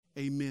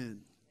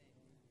Amen.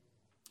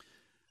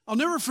 I'll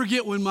never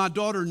forget when my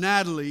daughter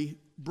Natalie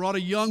brought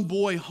a young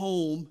boy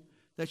home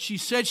that she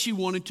said she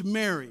wanted to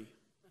marry.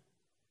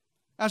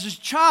 As a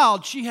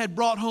child, she had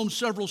brought home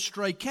several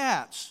stray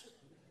cats.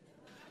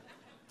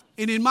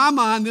 And in my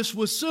mind, this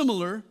was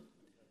similar,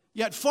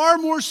 yet far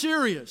more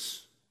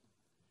serious.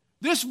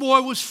 This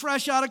boy was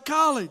fresh out of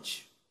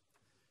college.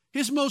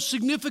 His most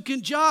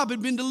significant job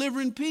had been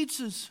delivering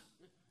pizzas.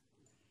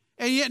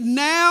 And yet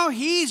now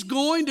he's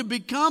going to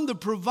become the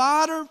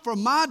provider for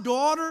my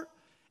daughter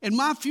and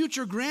my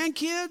future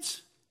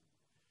grandkids.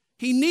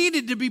 He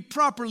needed to be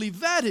properly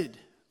vetted.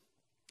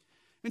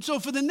 And so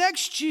for the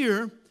next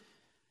year,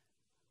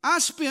 I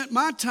spent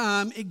my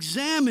time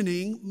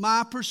examining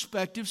my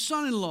prospective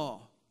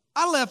son-in-law.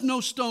 I left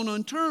no stone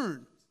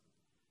unturned.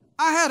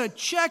 I had a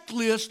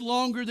checklist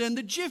longer than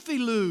the Jiffy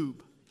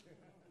Lube.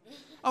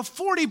 A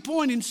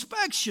 40-point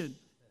inspection.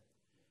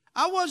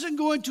 I wasn't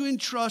going to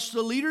entrust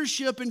the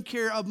leadership and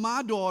care of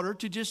my daughter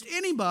to just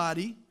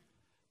anybody.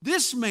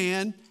 This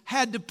man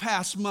had to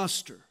pass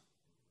muster.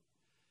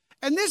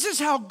 And this is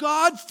how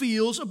God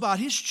feels about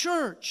His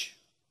church.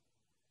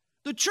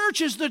 The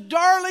church is the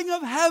darling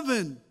of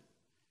heaven.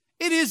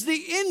 It is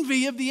the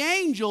envy of the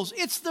angels.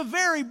 It's the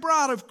very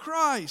bride of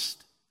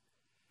Christ.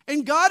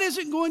 And God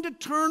isn't going to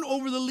turn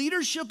over the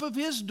leadership of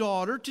His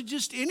daughter to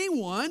just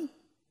anyone.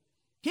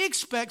 He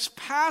expects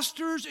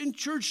pastors and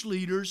church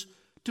leaders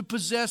to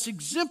possess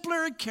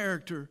exemplary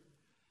character.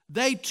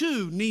 They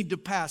too need to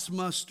pass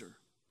muster.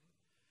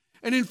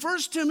 And in 1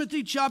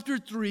 Timothy chapter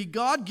 3,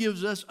 God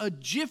gives us a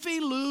Jiffy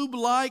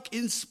Lube-like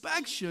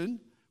inspection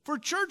for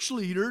church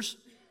leaders,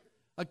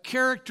 a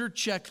character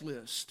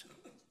checklist.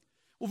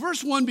 Well,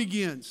 verse 1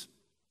 begins,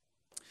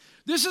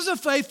 "This is a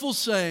faithful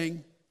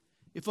saying,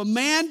 if a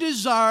man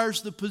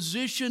desires the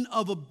position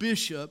of a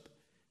bishop,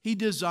 he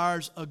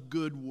desires a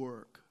good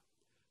work."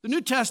 The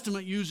New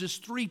Testament uses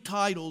 3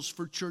 titles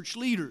for church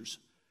leaders: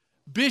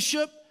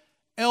 bishop,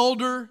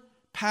 elder,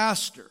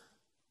 pastor.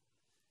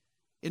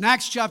 In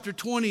Acts chapter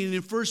 20 and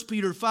in 1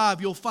 Peter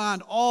 5, you'll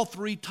find all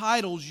 3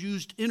 titles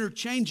used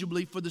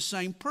interchangeably for the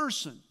same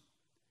person.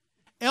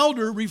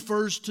 Elder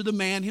refers to the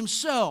man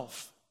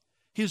himself,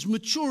 his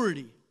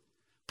maturity.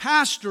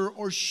 Pastor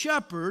or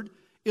shepherd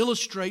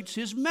illustrates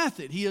his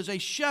method. He is a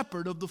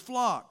shepherd of the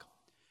flock.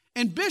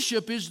 And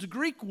bishop is the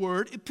Greek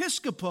word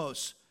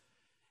episkopos.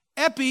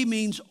 Epi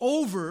means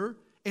over,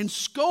 and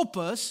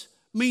skopos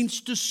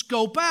means to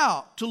scope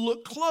out, to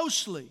look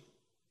closely.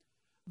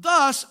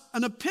 Thus,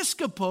 an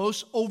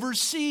episkopos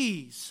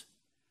oversees.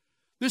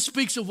 This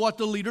speaks of what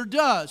the leader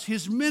does,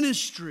 his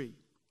ministry.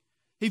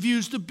 He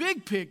views the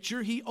big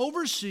picture. He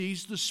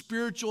oversees the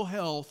spiritual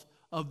health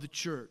of the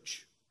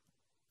church.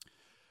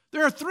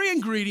 There are 3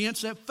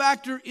 ingredients that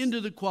factor into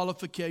the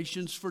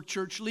qualifications for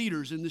church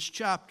leaders in this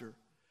chapter: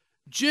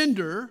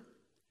 gender,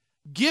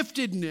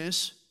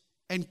 giftedness,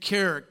 and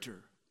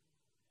character.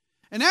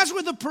 And as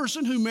with the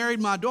person who married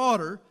my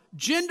daughter,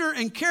 gender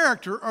and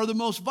character are the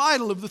most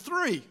vital of the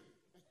 3.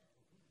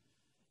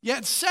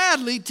 Yet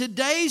sadly,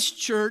 today's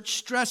church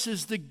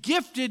stresses the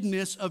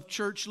giftedness of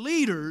church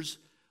leaders,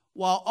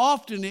 while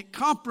often it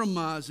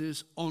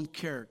compromises on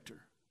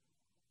character.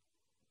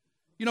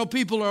 You know,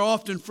 people are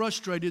often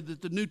frustrated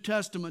that the New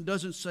Testament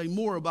doesn't say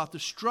more about the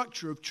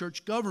structure of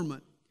church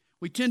government.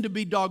 We tend to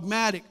be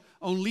dogmatic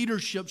on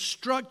leadership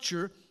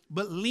structure,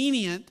 but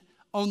lenient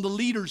on the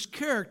leader's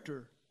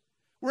character.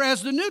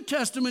 Whereas the New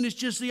Testament is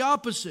just the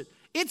opposite.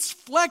 It's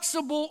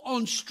flexible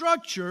on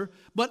structure,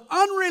 but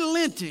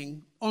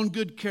unrelenting on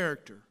good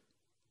character.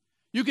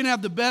 You can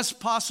have the best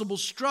possible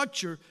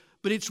structure,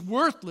 but it's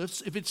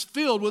worthless if it's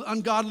filled with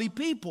ungodly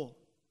people.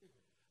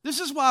 This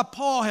is why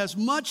Paul has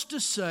much to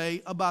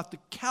say about the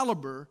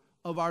caliber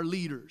of our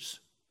leaders.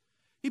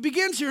 He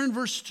begins here in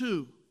verse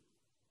 2.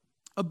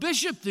 A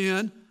bishop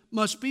then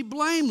must be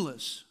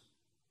blameless.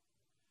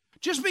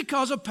 Just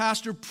because a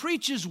pastor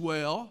preaches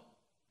well,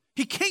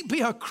 he can't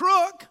be a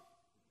crook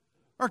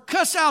or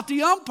cuss out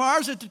the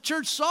umpires at the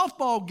church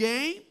softball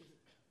game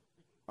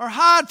or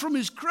hide from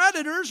his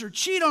creditors or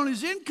cheat on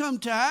his income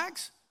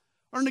tax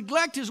or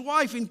neglect his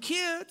wife and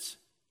kids.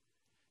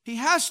 He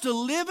has to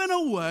live in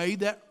a way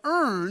that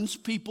earns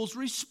people's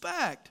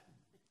respect.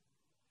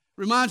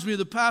 Reminds me of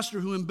the pastor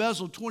who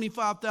embezzled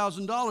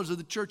 $25,000 of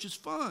the church's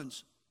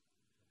funds.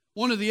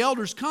 One of the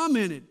elders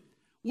commented,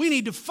 "We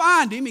need to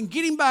find him and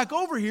get him back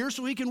over here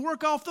so he can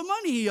work off the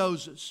money he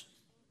owes us."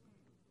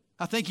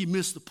 I think he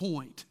missed the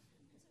point.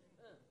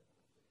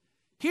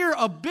 Here,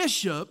 a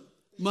bishop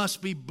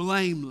must be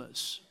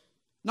blameless.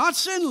 Not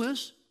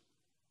sinless.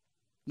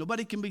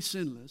 Nobody can be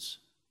sinless,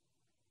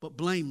 but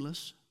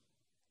blameless.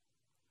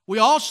 We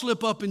all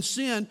slip up in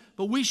sin,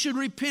 but we should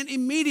repent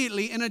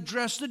immediately and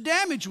address the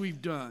damage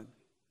we've done.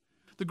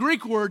 The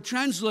Greek word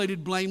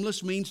translated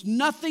blameless means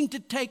nothing to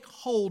take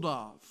hold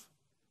of.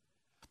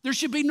 There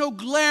should be no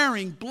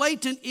glaring,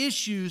 blatant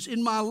issues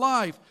in my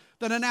life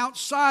that an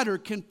outsider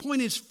can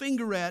point his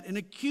finger at and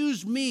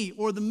accuse me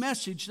or the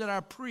message that I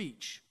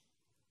preach.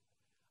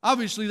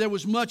 Obviously, there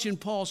was much in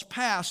Paul's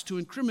past to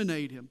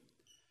incriminate him,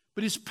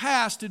 but his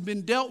past had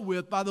been dealt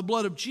with by the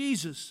blood of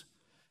Jesus.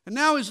 And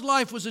now his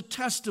life was a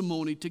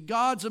testimony to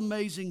God's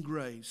amazing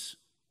grace.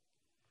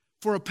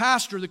 For a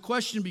pastor, the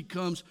question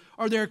becomes,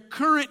 are there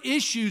current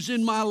issues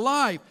in my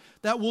life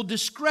that will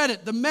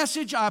discredit the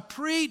message I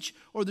preach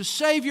or the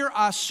Savior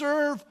I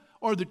serve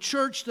or the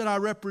church that I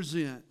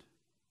represent?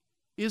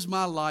 Is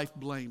my life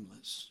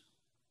blameless?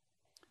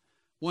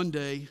 One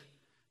day,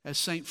 as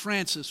St.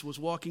 Francis was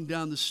walking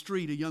down the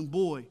street, a young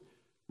boy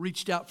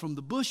reached out from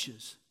the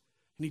bushes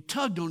and he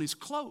tugged on his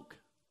cloak.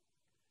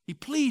 He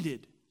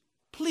pleaded,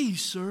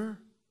 "Please, sir,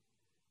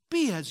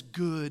 be as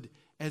good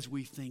as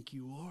we think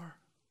you are."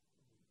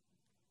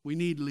 We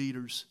need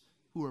leaders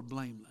who are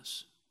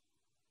blameless.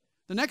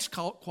 The next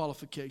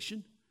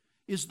qualification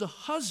is the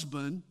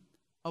husband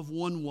of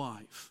one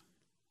wife.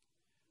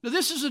 Now,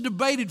 this is a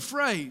debated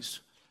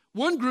phrase.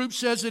 One group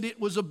says that it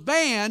was a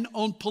ban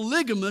on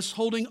polygamists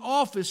holding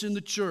office in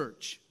the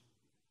church.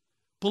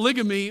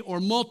 Polygamy, or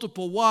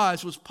multiple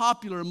wives, was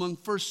popular among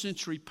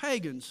first-century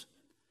pagans.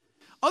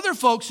 Other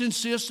folks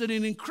insist that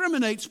it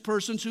incriminates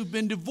persons who've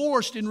been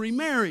divorced and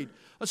remarried,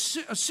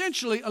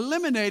 essentially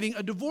eliminating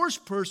a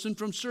divorced person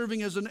from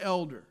serving as an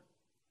elder.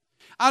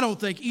 I don't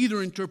think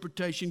either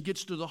interpretation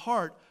gets to the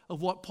heart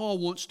of what Paul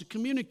wants to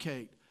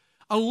communicate.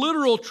 A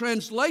literal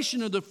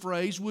translation of the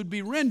phrase would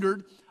be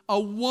rendered a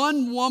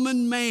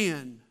one-woman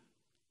man.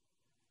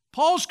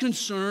 Paul's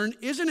concern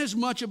isn't as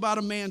much about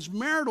a man's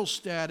marital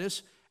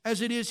status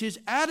as it is his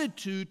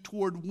attitude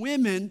toward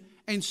women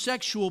and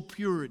sexual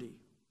purity.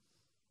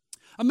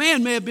 A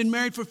man may have been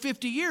married for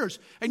 50 years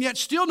and yet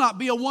still not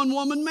be a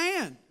one-woman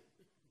man.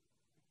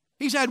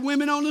 He's had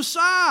women on the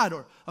side,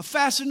 or a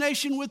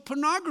fascination with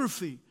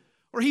pornography,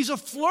 or he's a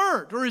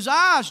flirt, or his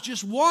eyes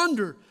just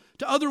wander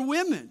to other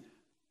women.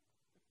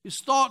 His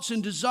thoughts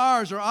and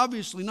desires are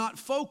obviously not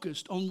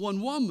focused on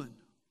one woman.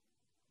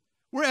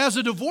 Whereas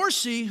a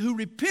divorcee who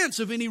repents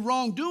of any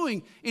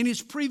wrongdoing in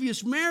his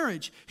previous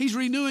marriage, he's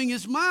renewing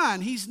his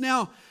mind. He's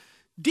now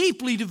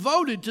deeply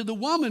devoted to the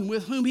woman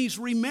with whom he's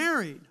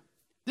remarried.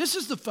 This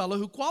is the fellow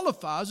who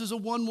qualifies as a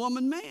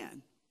one-woman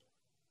man.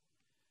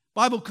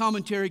 Bible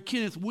commentary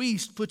Kenneth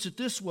Wuest puts it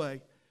this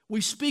way: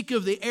 we speak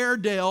of the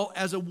Airedale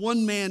as a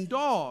one-man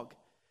dog.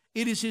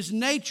 It is his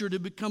nature to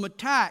become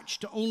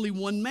attached to only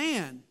one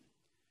man.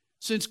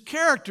 Since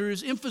character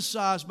is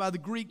emphasized by the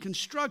Greek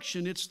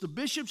construction, it's the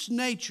bishop's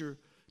nature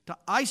to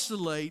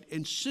isolate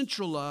and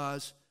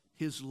centralize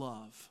his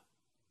love.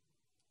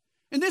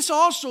 And this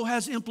also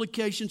has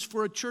implications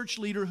for a church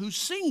leader who's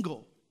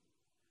single.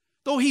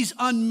 Though he's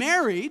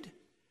unmarried,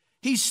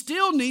 he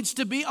still needs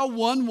to be a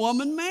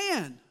one-woman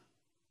man.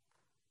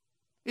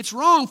 It's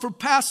wrong for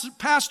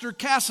Pastor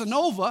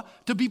Casanova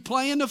to be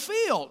playing the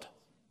field.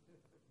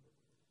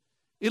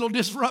 It'll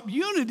disrupt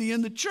unity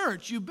in the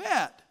church, you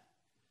bet.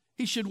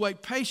 He should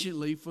wait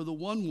patiently for the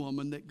one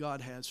woman that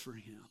God has for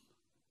him.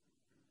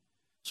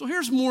 So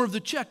here's more of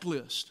the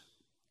checklist.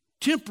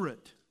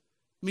 Temperate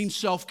means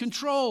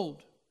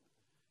self-controlled.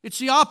 It's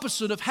the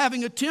opposite of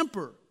having a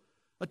temper.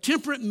 A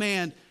temperate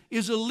man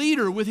is a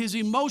leader with his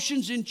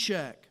emotions in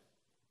check.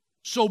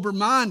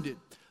 Sober-minded.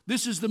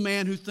 This is the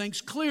man who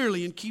thinks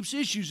clearly and keeps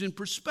issues in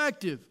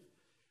perspective.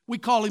 We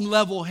call him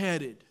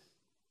level-headed.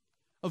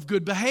 Of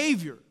good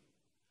behavior.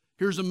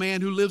 Here's a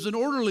man who lives an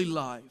orderly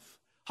life.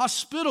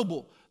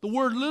 Hospitable. The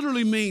word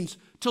literally means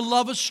to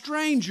love a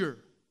stranger.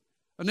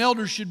 An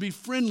elder should be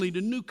friendly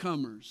to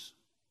newcomers.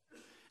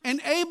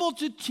 And able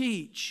to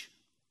teach.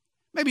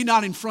 Maybe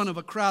not in front of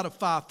a crowd of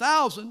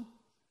 5,000,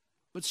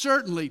 but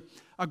certainly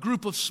a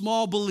group of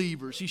small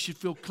believers. He should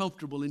feel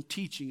comfortable in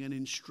teaching and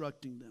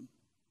instructing them.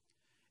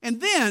 And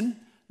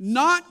then,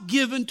 not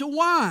given to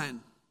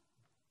wine.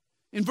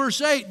 In verse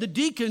 8, the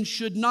deacon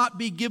should not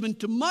be given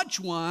to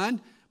much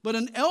wine, but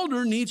an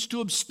elder needs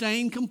to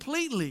abstain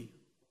completely.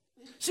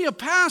 See, a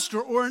pastor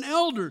or an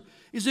elder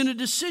is in a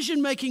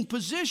decision-making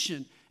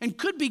position and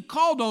could be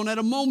called on at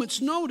a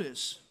moment's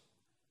notice.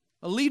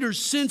 A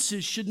leader's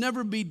senses should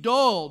never be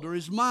dulled or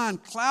his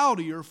mind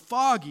cloudy or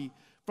foggy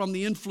from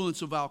the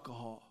influence of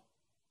alcohol.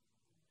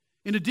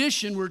 In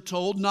addition, we're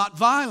told not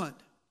violent.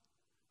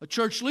 A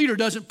church leader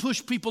doesn't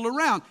push people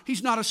around.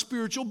 He's not a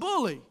spiritual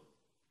bully.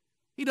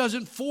 He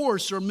doesn't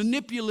force or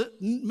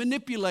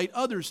manipulate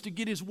others to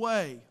get his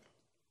way.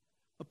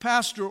 A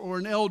pastor or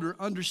an elder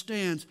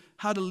understands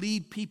how to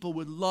lead people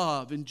with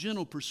love and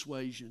gentle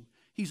persuasion.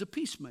 He's a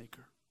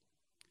peacemaker.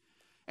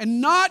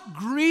 And not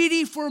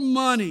greedy for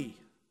money.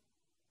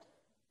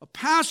 A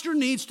pastor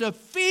needs to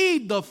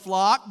feed the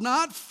flock,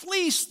 not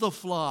fleece the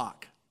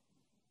flock.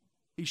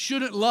 He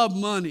shouldn't love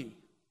money.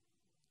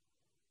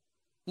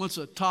 Once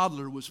a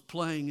toddler was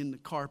playing in the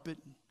carpet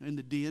in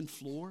the den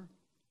floor.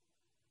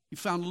 He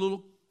found a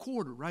little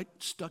quarter right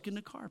stuck in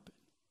the carpet.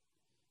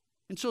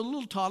 And so the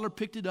little toddler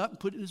picked it up and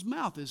put it in his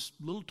mouth, as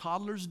little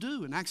toddlers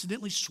do, and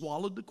accidentally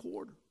swallowed the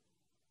quarter.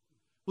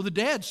 Well, the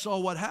dad saw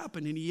what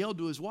happened, and he yelled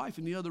to his wife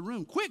in the other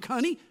room, "Quick,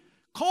 honey,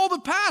 call the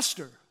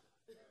pastor."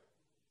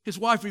 His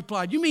wife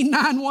replied, "You mean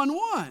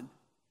 911?"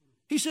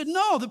 He said,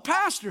 "No, the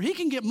pastor. He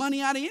can get money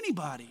out of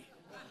anybody."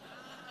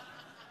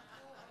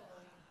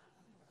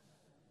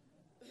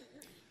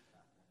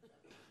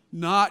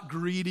 Not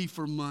greedy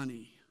for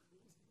money.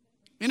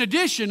 In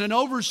addition, an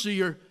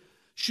overseer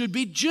should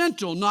be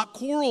gentle, not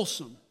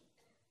quarrelsome.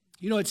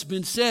 You know, it's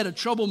been said a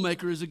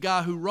troublemaker is a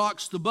guy who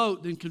rocks the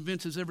boat, then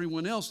convinces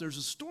everyone else there's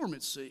a storm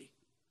at sea.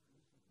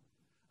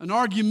 An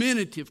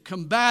argumentative,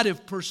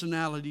 combative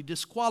personality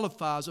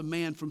disqualifies a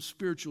man from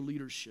spiritual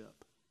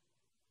leadership.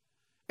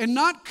 And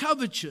not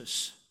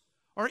covetous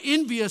or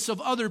envious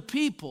of other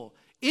people,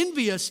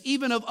 envious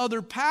even of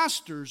other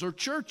pastors or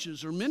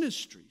churches or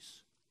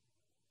ministries.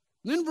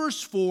 And then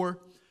verse 4,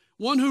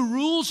 one who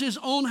rules his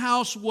own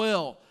house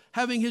well,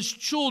 having his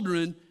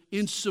children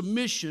in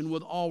submission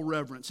with all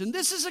reverence. And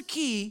this is a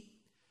key.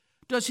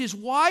 Does his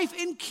wife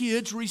and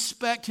kids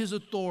respect his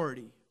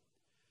authority?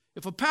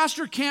 If a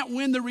pastor can't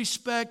win the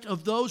respect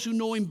of those who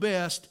know him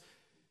best,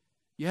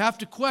 you have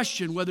to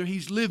question whether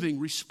he's living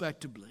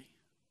respectably.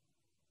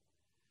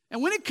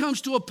 And when it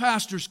comes to a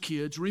pastor's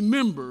kids,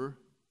 remember,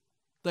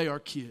 they are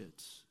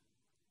kids.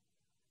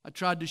 I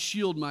tried to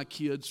shield my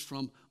kids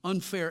from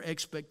unfair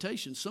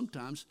expectations.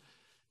 Sometimes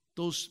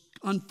those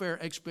unfair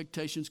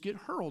expectations get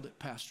hurled at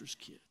pastors'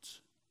 kids.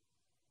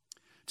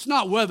 It's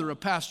not whether a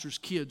pastor's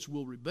kids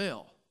will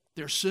rebel.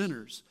 They're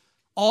sinners.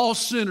 All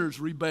sinners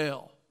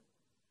rebel.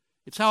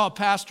 It's how a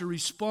pastor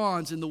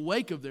responds in the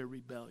wake of their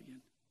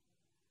rebellion.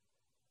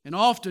 And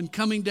often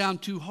coming down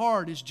too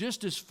hard is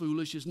just as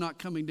foolish as not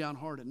coming down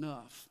hard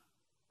enough.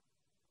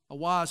 A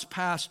wise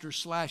pastor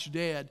 /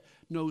 dad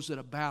knows that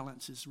a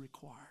balance is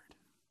required.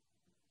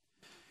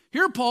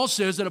 Here Paul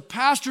says that a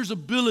pastor's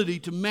ability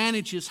to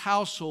manage his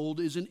household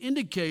is an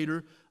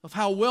indicator of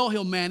how well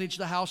he'll manage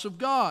the house of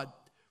God.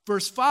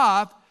 Verse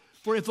 5,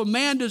 for if a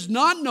man does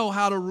not know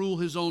how to rule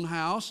his own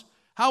house,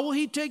 how will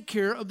he take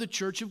care of the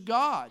church of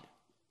God?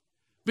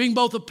 Being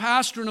both a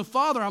pastor and a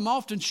father, I'm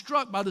often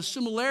struck by the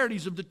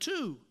similarities of the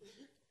two.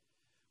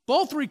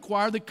 Both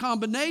require the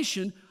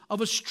combination of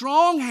a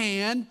strong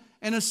hand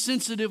and a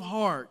sensitive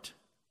heart.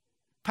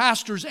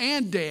 Pastors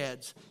and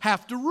dads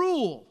have to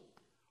rule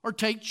or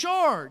take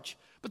charge,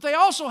 but they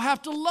also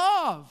have to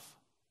love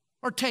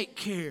or take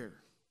care.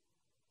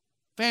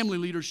 Family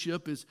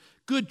leadership is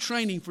good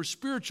training for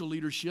spiritual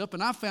leadership,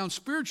 and I found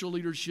spiritual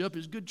leadership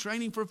is good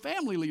training for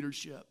family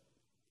leadership.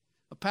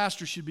 A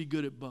pastor should be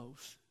good at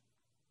both.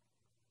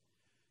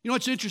 You know,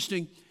 it's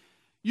interesting.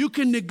 You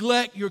can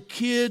neglect your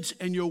kids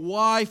and your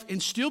wife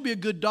and still be a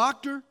good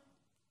doctor,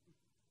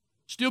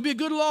 still be a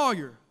good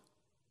lawyer,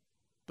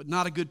 but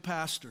not a good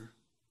pastor.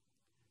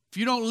 If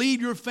you don't lead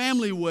your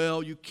family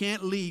well, you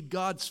can't lead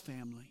God's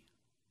family.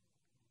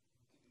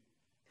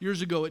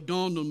 Years ago, it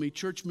dawned on me,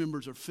 church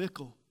members are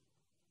fickle.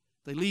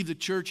 They leave the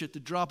church at the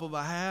drop of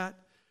a hat,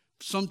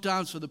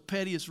 sometimes for the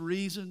pettiest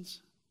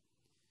reasons.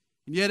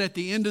 And yet at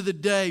the end of the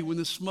day, when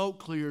the smoke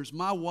clears,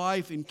 my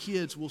wife and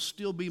kids will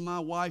still be my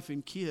wife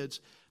and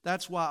kids.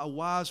 That's why a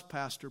wise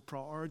pastor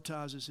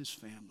prioritizes his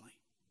family.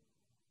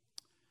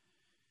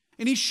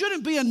 And he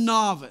shouldn't be a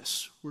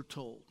novice, we're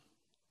told,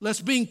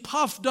 lest being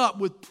puffed up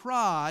with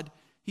pride,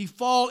 he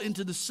fall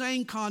into the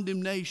same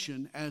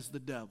condemnation as the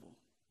devil.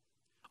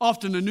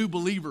 Often a new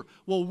believer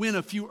will win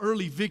a few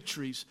early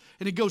victories,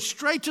 and it goes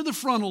straight to the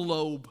frontal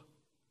lobe.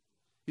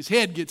 His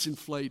head gets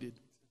inflated.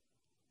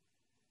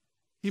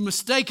 He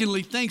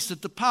mistakenly thinks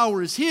that the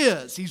power is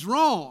his. He's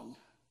wrong.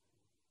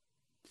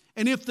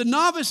 And if the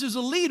novice is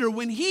a leader,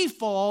 when he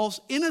falls,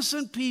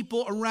 innocent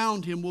people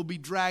around him will be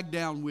dragged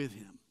down with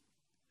him.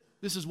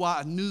 This is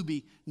why a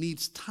newbie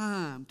needs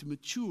time to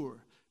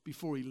mature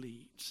before he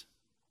leads.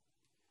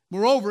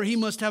 Moreover, he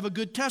must have a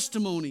good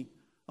testimony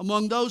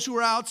among those who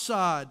are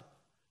outside,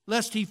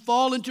 lest he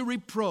fall into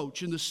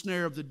reproach in the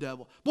snare of the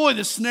devil. Boy,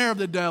 the snare of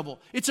the devil,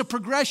 it's a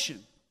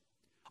progression.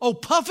 Oh,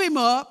 puff him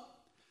up,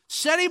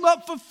 set him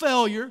up for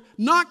failure,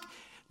 knock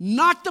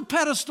the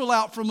pedestal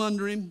out from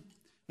under him,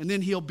 and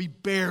then he'll be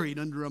buried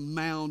under a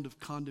mound of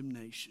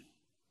condemnation.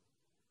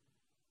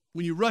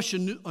 When you rush a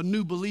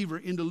new believer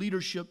into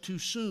leadership too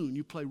soon,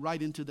 you play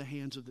right into the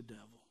hands of the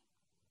devil.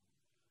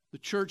 The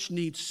church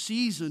needs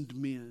seasoned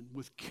men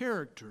with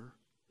character,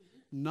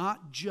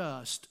 not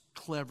just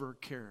clever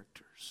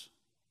characters.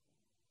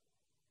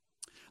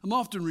 I'm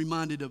often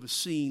reminded of a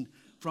scene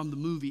from the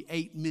movie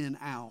 8 Men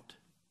Out.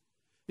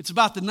 It's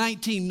about the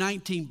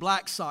 1919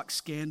 Black Sox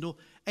scandal.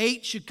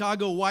 8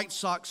 Chicago White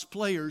Sox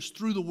players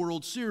threw the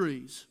World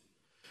Series.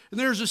 And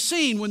there's a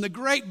scene when the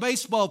great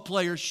baseball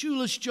player,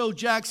 Shoeless Joe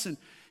Jackson,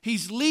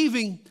 he's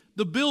leaving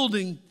the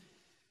building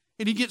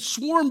and he gets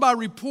swarmed by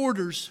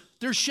reporters.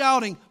 They're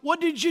shouting,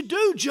 "What did you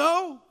do,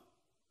 Joe?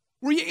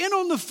 Were you in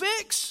on the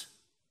fix?"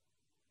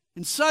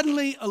 And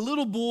suddenly a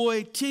little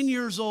boy, 10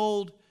 years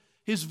old,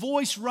 his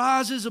voice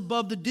rises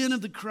above the din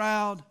of the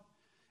crowd.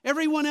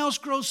 Everyone else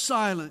grows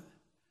silent.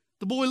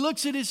 The boy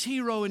looks at his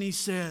hero and he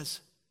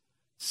says,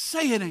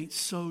 "Say it ain't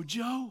so,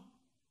 Joe.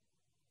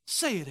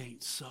 Say it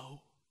ain't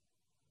so."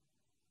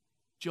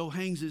 Joe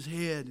hangs his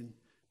head and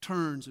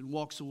turns and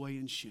walks away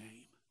in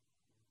shame.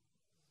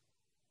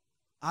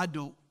 I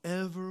don't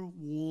ever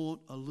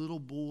want a little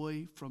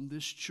boy from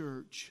this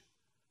church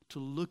to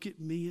look at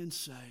me and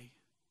say,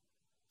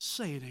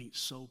 "Say it ain't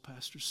so,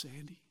 Pastor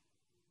Sandy.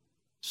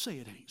 Say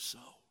it ain't so.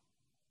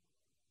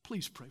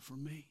 Please pray for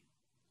me.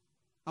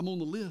 I'm on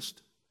the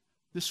list."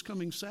 this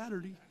coming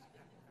Saturday.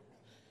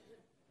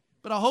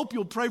 But I hope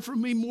you'll pray for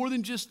me more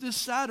than just this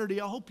Saturday.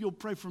 I hope you'll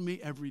pray for me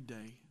every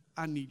day.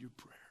 I need your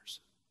prayers.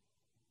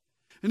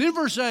 And in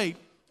verse 8,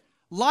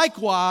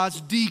 likewise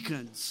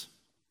deacons.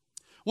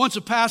 Once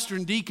a pastor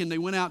and deacon, they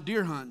went out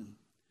deer hunting.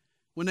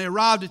 When they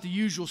arrived at the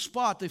usual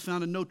spot, they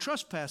found a no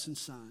trespassing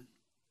sign.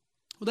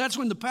 Well, that's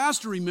when the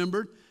pastor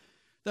remembered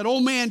that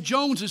old man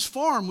Jones's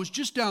farm was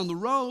just down the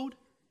road.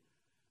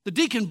 The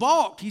deacon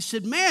balked. He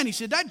said,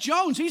 that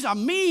Jones, he's a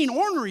mean,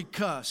 ornery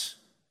cuss.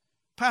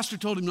 Pastor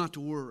told him not to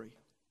worry.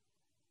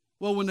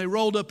 Well, when they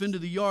rolled up into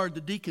the yard,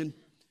 the deacon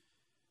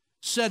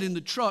sat in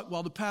the truck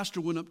while the pastor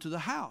went up to the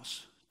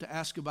house to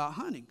ask about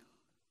hunting.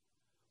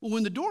 Well,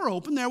 when the door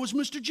opened, there was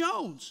Mr.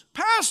 Jones.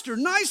 Pastor,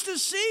 nice to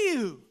see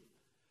you.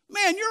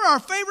 Man, you're our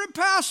favorite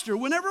pastor.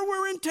 Whenever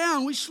we're in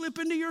town, we slip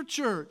into your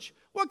church.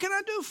 What can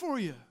I do for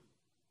you?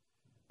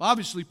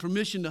 Obviously,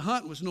 permission to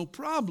hunt was no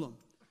problem.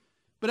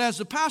 But as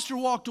the pastor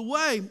walked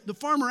away, the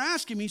farmer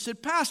asked him, he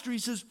said, Pastor, he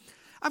says,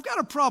 I've got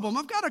a problem.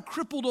 I've got a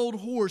crippled old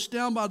horse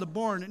down by the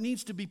barn that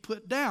needs to be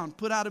put down,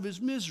 put out of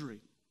his misery.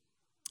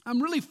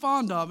 I'm really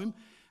fond of him,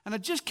 and I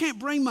just can't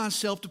bring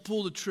myself to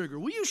pull the trigger.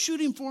 Will you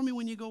shoot him for me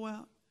when you go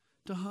out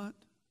to hunt?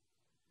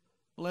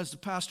 Well, as the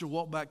pastor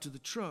walked back to the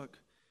truck,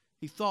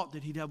 he thought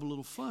that he'd have a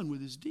little fun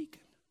with his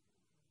deacon.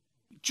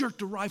 He jerked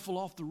the rifle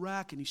off the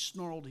rack and he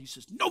snarled. He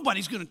says,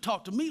 nobody's going to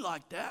talk to me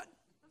like that.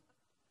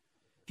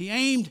 He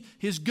aimed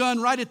his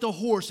gun right at the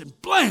horse and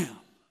blam!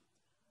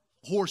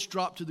 The horse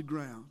dropped to the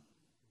ground.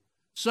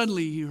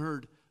 Suddenly he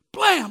heard,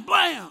 blam,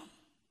 blam!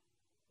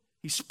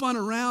 He spun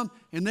around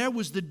and there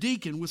was the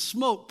deacon with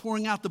smoke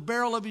pouring out the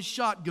barrel of his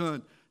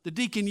shotgun. The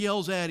deacon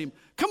yells at him,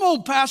 come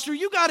on, Pastor,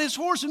 you got his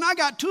horse and I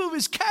got 2 of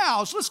his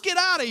cows. Let's get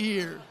out of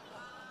here.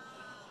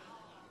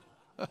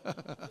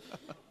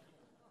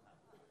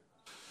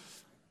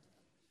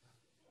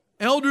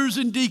 Elders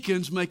and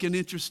deacons make an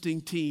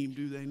interesting team,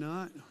 do they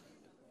not?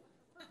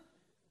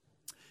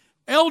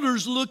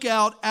 Elders look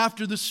out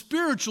after the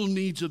spiritual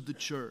needs of the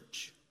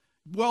church,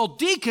 while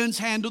deacons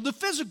handle the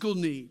physical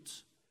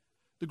needs.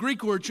 The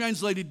Greek word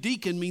translated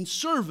deacon means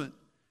servant.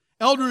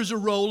 Elder is a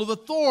role of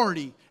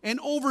authority and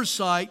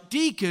oversight.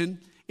 Deacon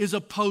is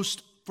a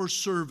post for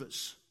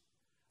service.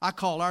 I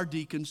call our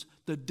deacons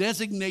the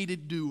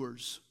designated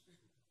doers.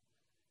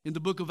 In the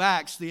book of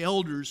Acts, the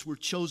elders were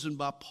chosen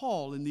by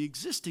Paul and the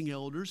existing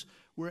elders,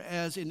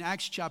 whereas in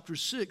Acts chapter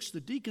 6, the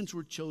deacons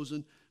were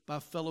chosen by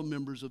fellow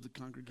members of the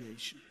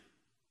congregation.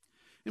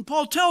 And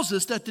Paul tells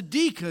us that the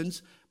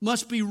deacons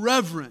must be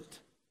reverent,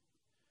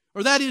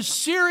 or that is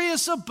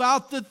serious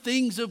about the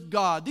things of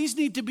God. These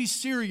need to be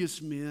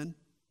serious men,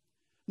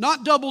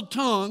 not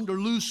double-tongued or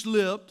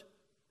loose-lipped.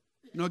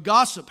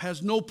 Gossip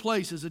has no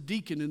place as a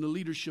deacon in the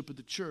leadership of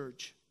the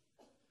church.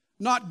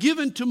 Not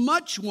given to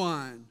much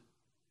wine,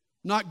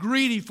 not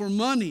greedy for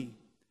money,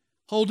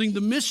 holding the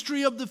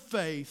mystery of the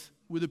faith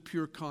with a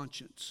pure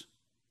conscience.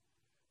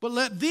 But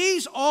let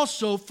these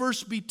also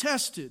first be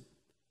tested.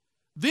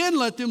 Then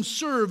let them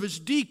serve as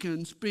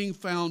deacons, being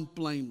found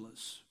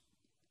blameless.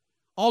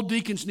 All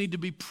deacons need to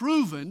be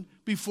proven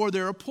before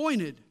they're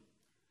appointed.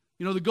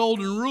 The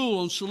golden rule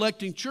on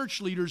selecting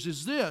church leaders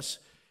is this: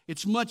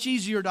 it's much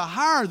easier to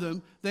hire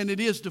them than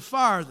it is to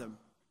fire them.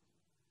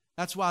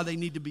 That's why they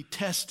need to be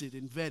tested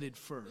and vetted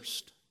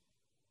first.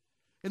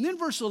 And then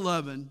verse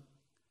 11,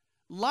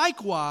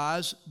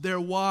 likewise their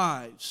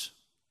wives.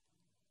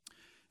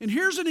 And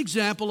here's an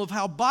example of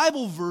how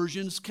Bible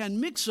versions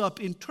can mix up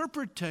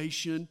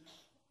interpretation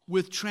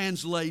with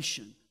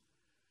translation.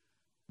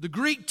 The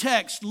Greek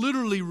text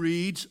literally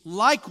reads,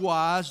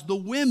 likewise the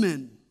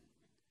women.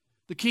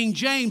 The King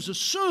James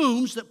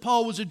assumes that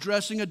Paul was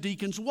addressing a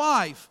deacon's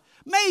wife.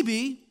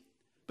 Maybe,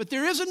 but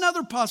there is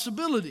another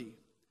possibility.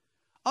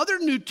 Other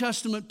New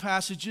Testament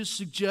passages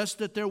suggest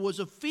that there was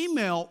a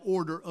female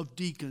order of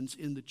deacons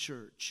in the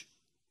church.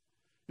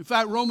 In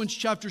fact, Romans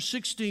chapter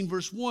 16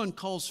 verse 1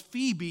 calls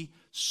Phoebe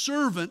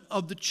servant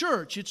of the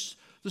church. It's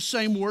the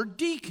same word,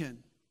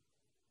 deacon.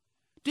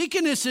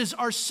 Deaconesses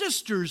are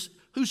sisters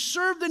who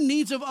serve the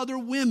needs of other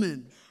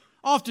women.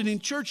 Often in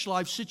church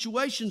life,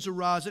 situations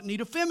arise that need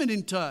a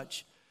feminine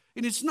touch.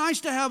 And it's nice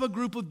to have a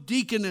group of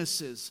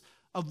deaconesses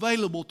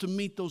available to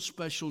meet those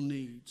special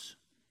needs.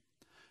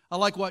 I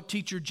like what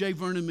teacher J.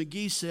 Vernon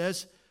McGee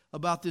says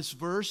about this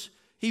verse.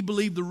 He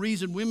believed the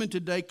reason women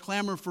today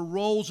clamor for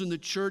roles in the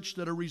church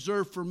that are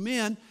reserved for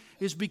men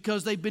is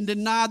because they've been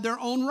denied their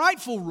own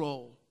rightful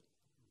role.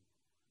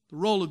 The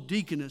role of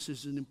deaconess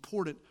is an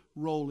important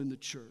role in the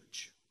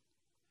church.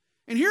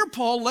 And here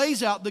Paul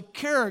lays out the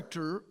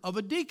character of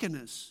a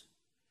deaconess.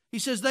 He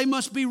says they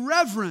must be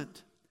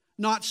reverent,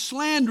 not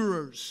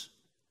slanderers.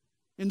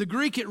 In the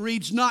Greek it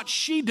reads, not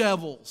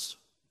she-devils.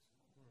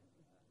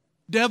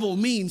 Devil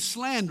means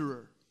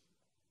slanderer.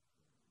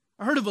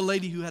 I heard of a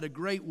lady who had a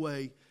great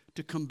way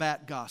to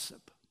combat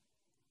gossip.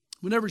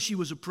 Whenever she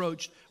was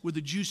approached with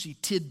a juicy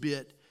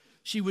tidbit,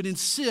 she would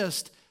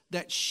insist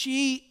that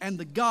she and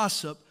the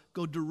gossip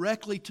go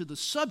directly to the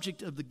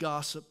subject of the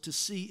gossip to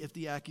see if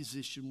the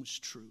accusation was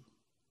true.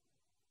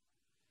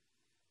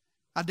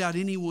 I doubt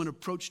anyone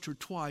approached her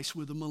twice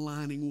with a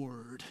maligning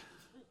word.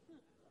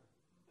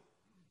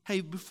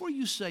 Hey, before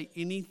you say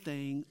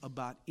anything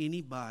about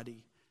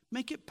anybody,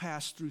 make it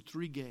pass through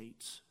 3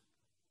 gates.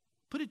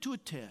 Put it to a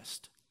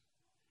test.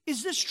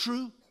 Is this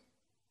true?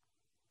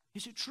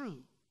 Is it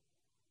true?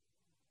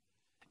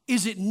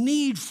 Is it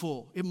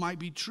needful? It might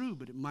be true,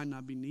 but it might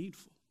not be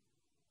needful.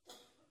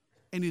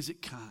 And is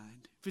it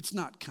kind? If it's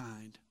not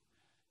kind,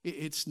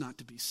 it's not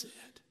to be said.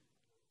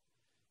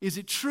 Is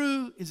it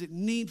true? Is it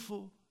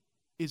needful?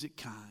 Is it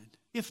kind?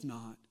 If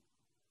not,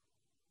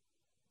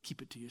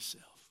 keep it to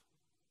yourself.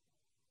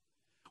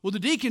 Well, the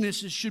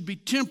deaconesses should be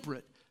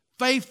temperate,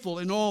 faithful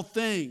in all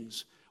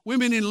things.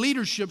 Women in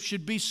leadership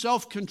should be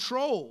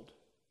self-controlled.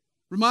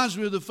 Reminds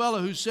me of the fellow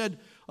who said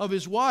of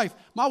his wife,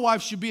 my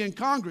wife should be in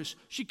Congress.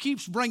 She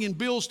keeps bringing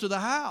bills to the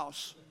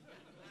house.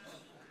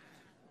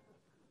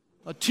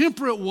 A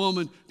temperate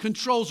woman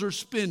controls her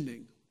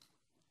spending.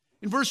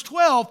 In verse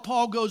 12,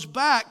 Paul goes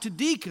back to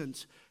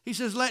deacons. He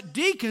says, let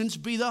deacons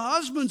be the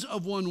husbands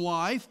of one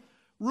wife,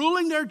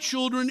 ruling their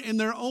children in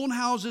their own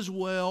houses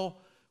well.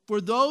 For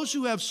those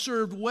who have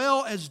served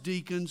well as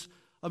deacons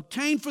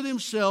obtain for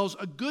themselves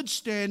a good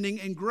standing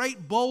and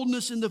great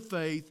boldness in the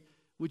faith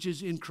which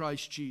is in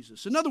Christ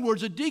Jesus. In other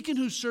words, a deacon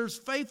who serves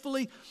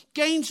faithfully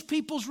gains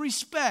people's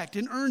respect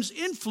and earns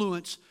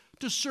influence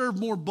to serve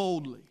more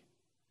boldly.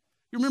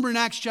 You remember in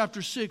Acts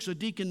chapter 6, a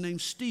deacon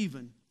named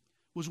Stephen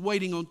was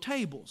waiting on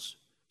tables,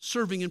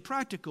 serving in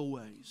practical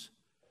ways.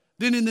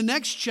 Then in the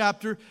next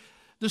chapter,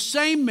 the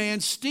same man,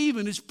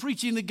 Stephen, is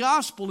preaching the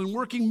gospel and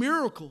working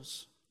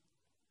miracles.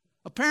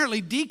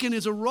 Apparently, deacon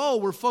is a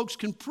role where folks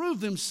can prove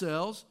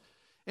themselves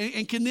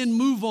and can then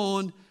move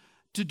on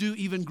to do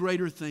even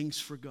greater things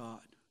for God.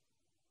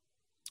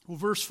 Well,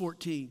 verse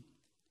 14.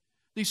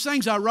 These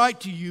things I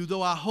write to you,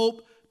 though I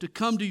hope to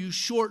come to you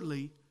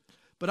shortly,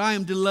 but I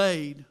am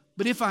delayed.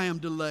 But if I am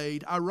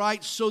delayed, I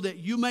write so that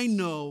you may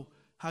know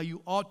how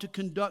you ought to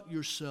conduct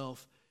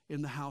yourself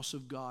in the house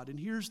of God. And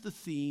here's the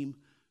theme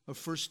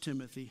of 1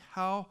 Timothy,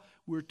 how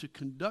we're to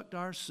conduct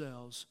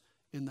ourselves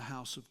in the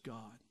house of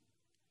God,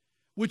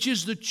 which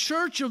is the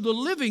church of the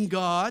living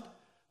God,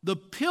 the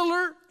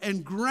pillar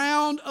and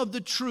ground of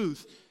the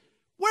truth.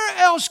 Where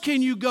else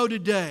can you go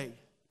today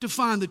to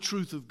find the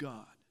truth of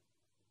God?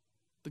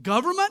 The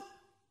government?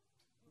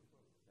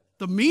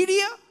 The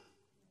media?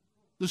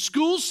 The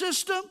school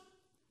system?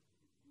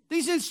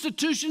 These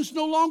institutions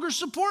no longer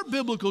support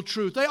biblical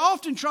truth. They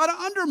often try to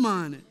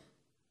undermine it.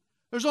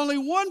 There's only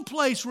one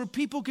place where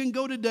people can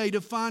go today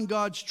to find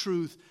God's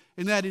truth,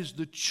 and that is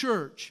the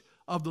church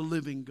of the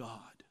living God.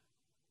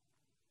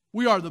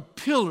 We are the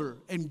pillar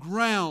and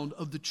ground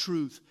of the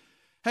truth.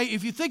 Hey,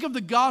 if you think of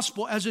the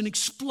gospel as an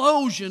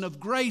explosion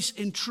of grace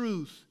and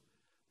truth,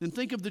 then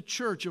think of the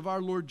church of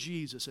our Lord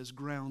Jesus as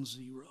ground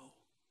zero.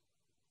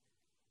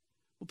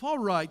 Well, Paul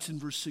writes in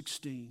verse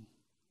 16,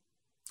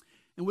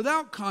 and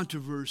without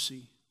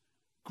controversy,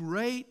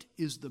 great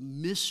is the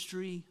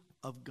mystery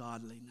of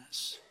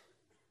godliness.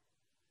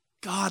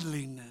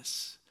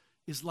 Godliness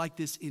is like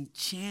this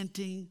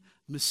enchanting,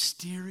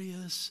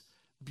 mysterious,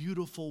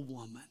 beautiful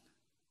woman.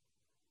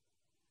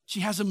 She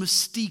has a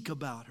mystique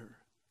about her.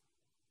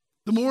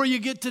 The more you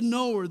get to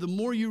know her, the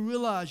more you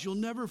realize you'll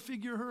never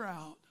figure her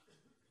out.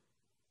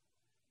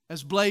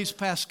 As Blaise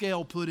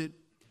Pascal put it,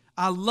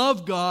 I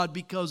love God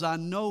because I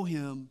know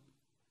Him.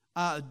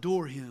 I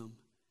adore Him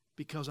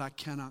because I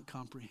cannot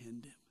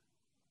comprehend Him.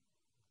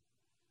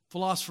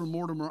 Philosopher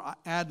Mortimer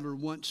Adler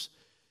once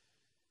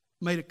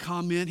made a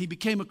comment. He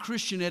became a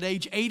Christian at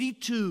age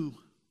 82,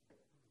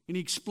 and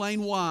he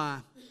explained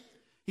why.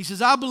 He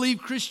says, I believe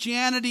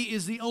Christianity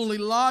is the only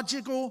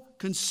logical,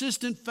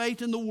 consistent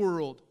faith in the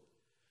world.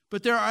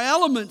 But there are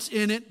elements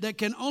in it that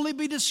can only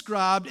be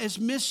described as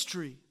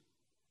mystery.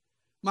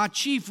 My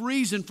chief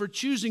reason for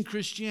choosing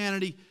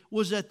Christianity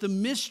was that the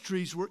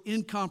mysteries were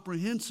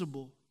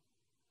incomprehensible.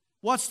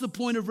 What's the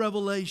point of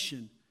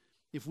revelation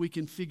if we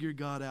can figure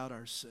God out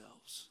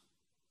ourselves?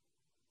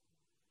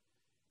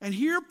 And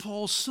here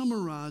Paul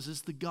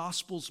summarizes the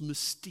gospel's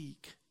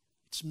mystique,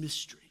 its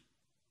mystery.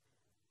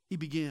 He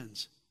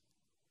begins,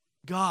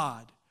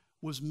 God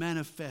was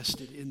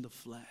manifested in the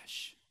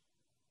flesh.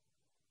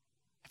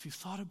 Have you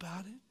thought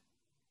about it?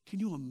 Can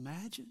you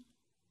imagine?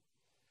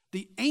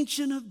 The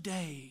Ancient of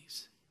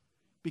Days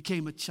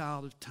became a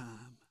child of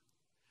time.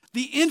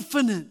 The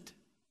infinite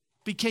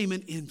became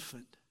an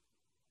infant.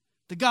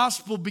 The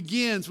gospel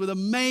begins with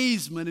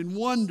amazement and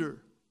wonder.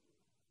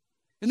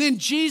 And then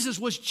Jesus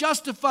was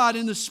justified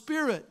in the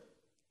Spirit.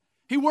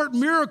 He worked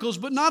miracles,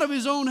 but not of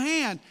His own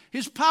hand.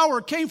 His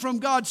power came from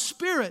God's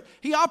Spirit.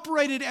 He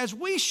operated as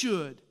we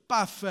should,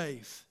 by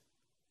faith.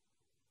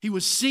 He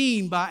was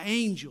seen by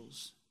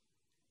angels.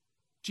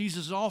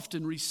 Jesus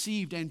often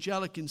received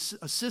angelic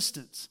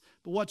assistance.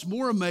 But what's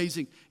more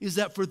amazing is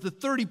that for the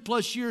 30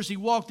 plus years He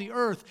walked the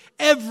earth,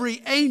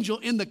 every angel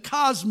in the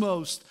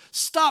cosmos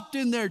stopped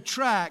in their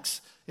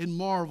tracks and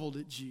marveled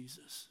at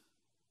Jesus.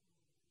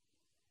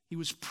 He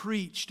was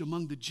preached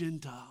among the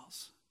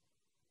Gentiles.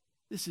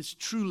 This is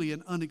truly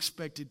an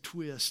unexpected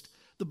twist.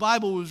 The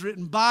Bible was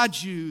written by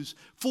Jews,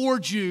 for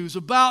Jews,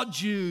 about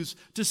Jews,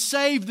 to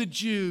save the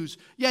Jews.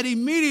 Yet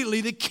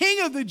immediately the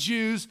King of the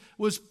Jews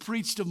was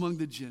preached among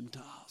the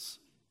Gentiles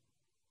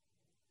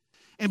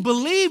and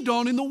believed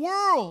on in the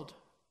world.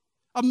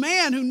 A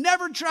man who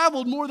never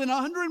traveled more than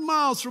 100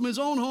 miles from his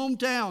own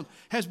hometown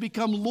has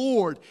become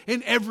Lord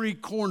in every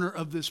corner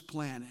of this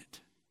planet.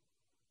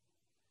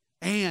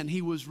 And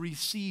he was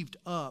received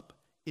up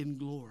in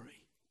glory.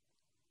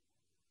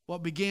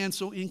 What began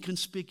so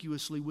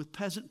inconspicuously with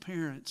peasant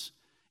parents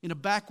in a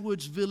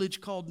backwoods village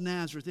called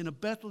Nazareth, in a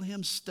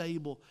Bethlehem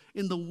stable,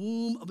 in the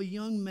womb of a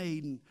young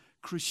maiden,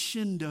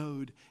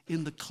 crescendoed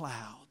in the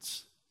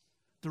clouds.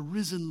 The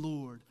risen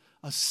Lord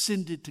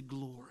ascended to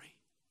glory.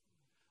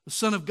 The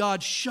Son of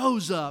God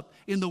shows up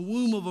in the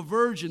womb of a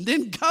virgin,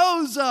 then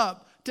goes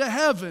up to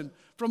heaven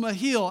from a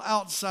hill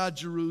outside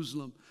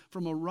Jerusalem.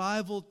 From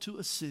arrival to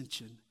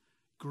ascension,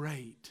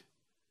 great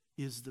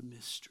is the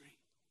mystery.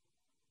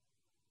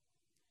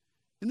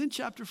 And then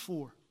chapter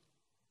 4.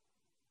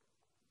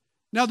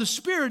 Now the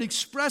Spirit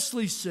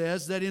expressly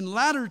says that in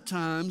latter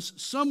times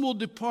some will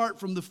depart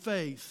from the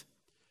faith,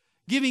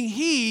 giving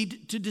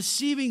heed to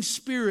deceiving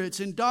spirits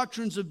and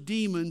doctrines of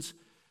demons,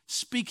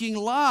 speaking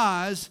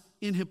lies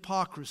in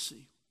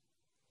hypocrisy.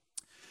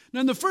 Now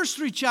in the first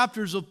 3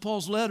 chapters of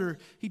Paul's letter,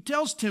 he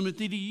tells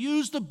Timothy to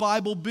use the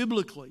Bible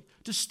biblically,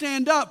 to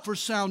stand up for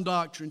sound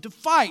doctrine, to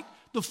fight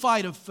the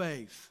fight of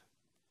faith.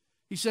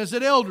 He says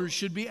that elders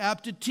should be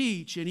apt to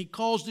teach, and he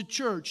calls the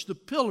church the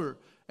pillar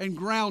and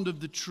ground of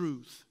the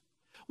truth.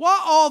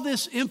 Why all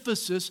this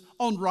emphasis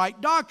on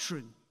right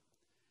doctrine?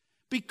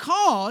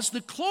 Because the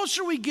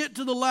closer we get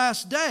to the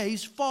last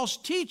days, false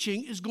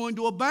teaching is going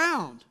to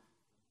abound.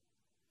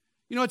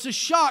 You know, it's a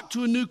shock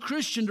to a new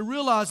Christian to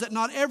realize that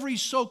not every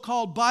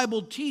so-called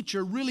Bible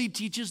teacher really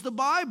teaches the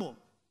Bible.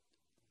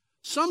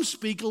 Some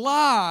speak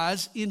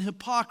lies in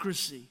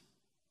hypocrisy.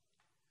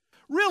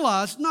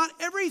 Realize not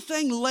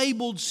everything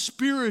labeled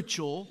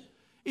spiritual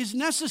is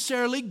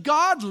necessarily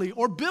godly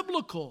or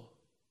biblical.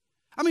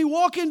 I mean,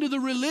 walk into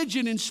the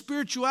religion and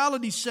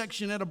spirituality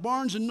section at a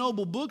Barnes &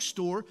 Noble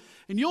bookstore,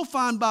 and you'll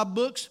find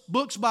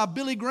books by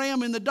Billy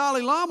Graham and the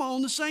Dalai Lama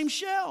on the same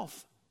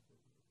shelf.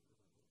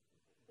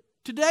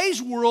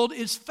 Today's world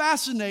is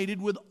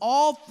fascinated with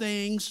all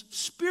things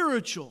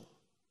spiritual.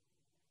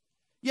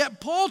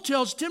 Yet Paul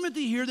tells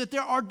Timothy here that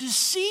there are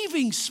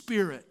deceiving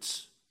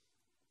spirits.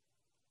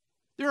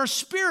 There are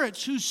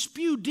spirits who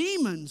spew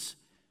demons.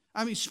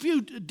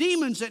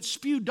 Demons that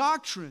spew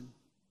doctrine,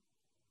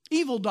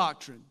 evil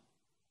doctrine.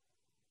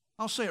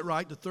 I'll say it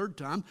right the third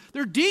time.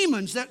 They're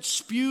demons that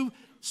spew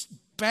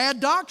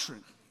bad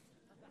doctrine.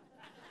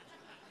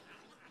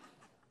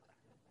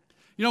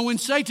 You know, when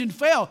Satan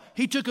fell,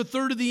 he took a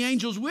third of the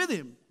angels with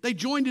him. They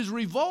joined his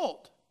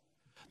revolt.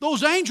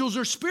 Those angels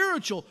are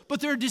spiritual, but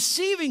they're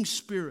deceiving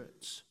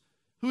spirits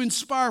who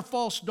inspire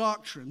false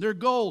doctrine. Their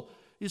goal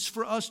is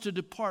for us to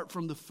depart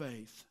from the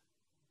faith.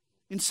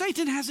 And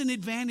Satan has an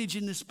advantage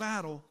in this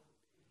battle.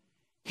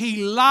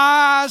 He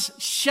lies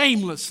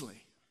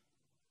shamelessly.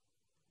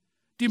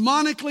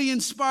 Demonically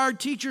inspired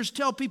teachers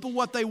tell people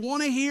what they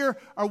want to hear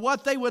or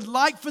what they would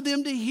like for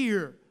them to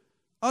hear.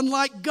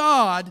 Unlike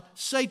God,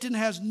 Satan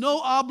has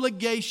no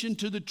obligation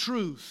to the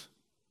truth.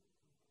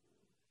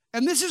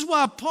 And this is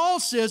why Paul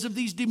says of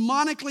these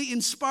demonically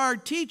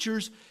inspired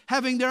teachers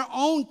having their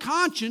own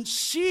conscience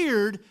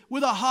seared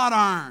with a hot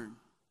iron.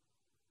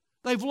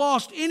 They've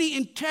lost any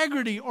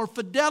integrity or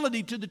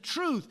fidelity to the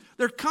truth.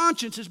 Their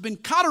conscience has been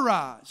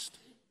cauterized,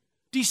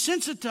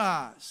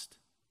 desensitized.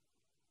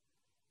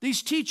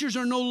 These teachers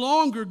are no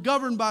longer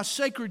governed by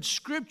sacred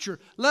scripture,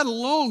 let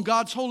alone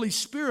God's Holy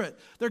Spirit.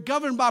 They're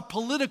governed by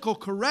political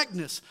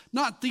correctness,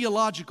 not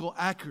theological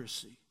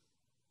accuracy.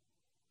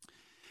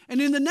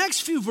 And in the next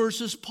few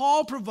verses,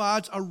 Paul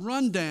provides a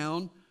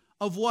rundown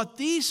of what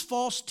these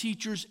false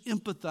teachers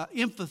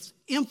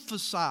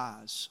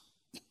emphasize.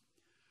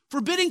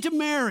 Forbidding to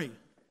marry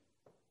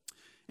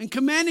and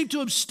commanding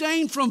to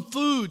abstain from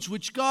foods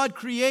which God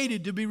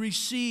created to be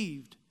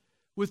received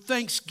with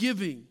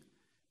thanksgiving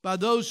by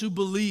those who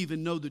believe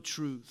and know the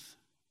truth.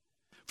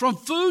 From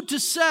food to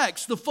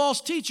sex, the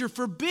false teacher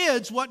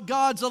forbids what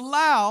God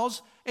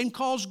allows and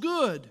calls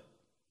good.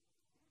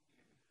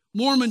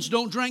 Mormons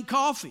don't drink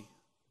coffee,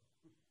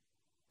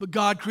 but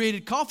God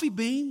created coffee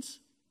beans.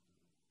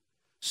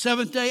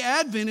 Seventh-day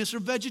Adventists are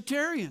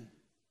vegetarian,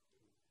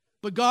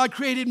 but God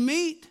created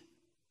meat.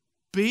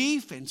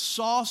 Beef and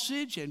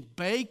sausage and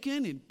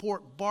bacon and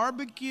pork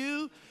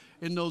barbecue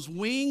and those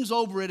wings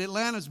over at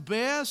Atlanta's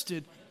Best.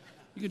 And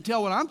you can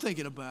tell what I'm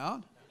thinking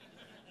about.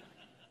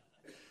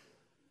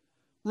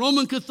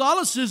 Roman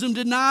Catholicism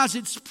denies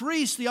its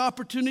priests the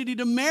opportunity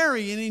to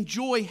marry and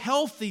enjoy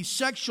healthy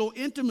sexual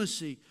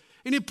intimacy.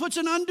 And it puts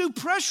an undue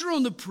pressure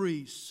on the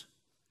priests.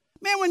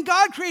 Man, when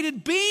God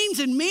created beans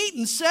and meat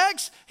and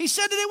sex, He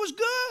said that it was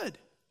good.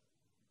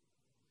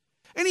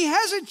 And He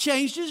hasn't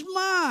changed His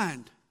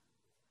mind.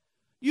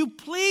 You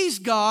please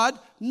God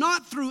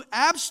not through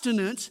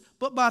abstinence,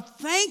 but by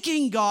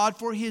thanking God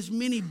for His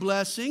many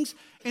blessings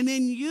and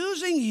then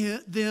using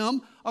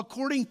them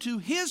according to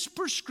His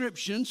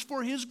prescriptions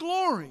for His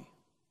glory.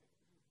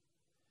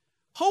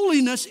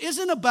 Holiness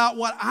isn't about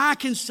what I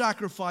can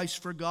sacrifice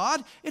for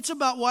God. It's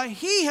about what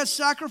He has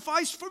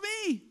sacrificed for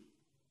me.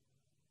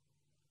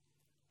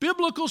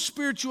 Biblical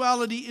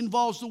spirituality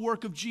involves the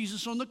work of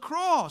Jesus on the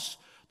cross,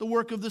 the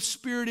work of the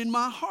Spirit in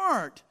my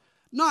heart,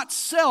 not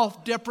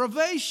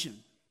self-deprivation.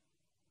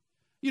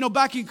 You know,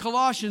 back in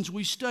Colossians,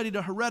 we studied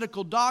a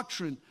heretical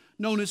doctrine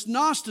known as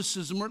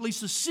Gnosticism, or at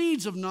least the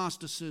seeds of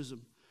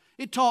Gnosticism.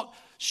 It taught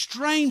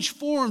strange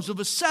forms of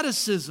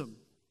asceticism.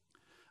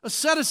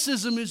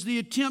 Asceticism is the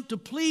attempt to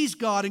please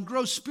God and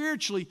grow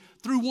spiritually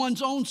through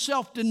one's own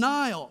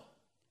self-denial.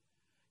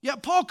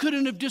 Yet Paul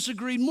couldn't have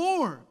disagreed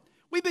more.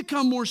 We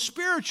become more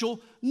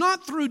spiritual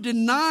not through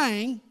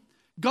denying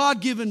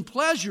God-given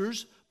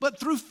pleasures, but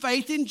through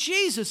faith in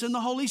Jesus and the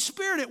Holy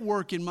Spirit at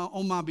work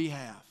on my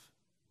behalf.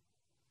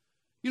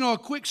 You know, a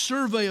quick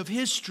survey of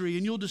history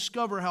and you'll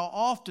discover how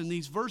often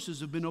these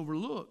verses have been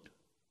overlooked.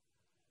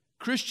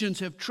 Christians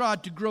have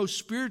tried to grow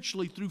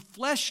spiritually through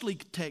fleshly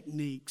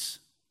techniques.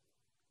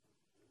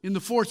 In the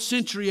 4th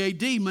century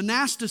A.D.,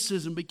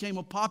 monasticism became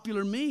a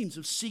popular means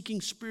of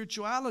seeking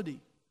spirituality.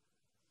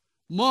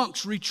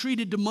 Monks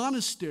retreated to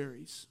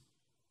monasteries,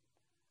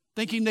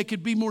 thinking they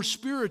could be more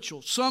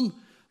spiritual. Some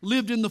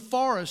lived in the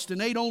forest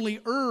and ate only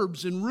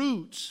herbs and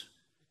roots.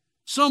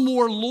 Some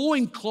wore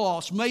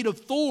loincloths made of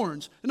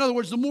thorns. In other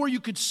words, the more you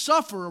could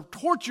suffer or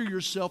torture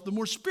yourself, the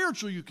more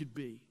spiritual you could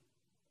be.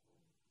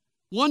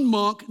 One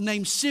monk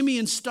named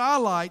Simeon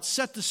Stylite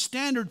set the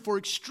standard for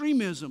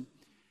extremism.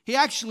 He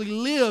actually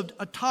lived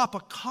atop a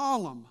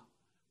column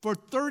for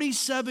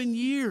 37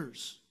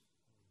 years.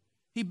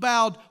 He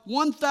bowed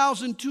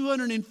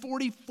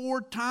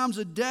 1,244 times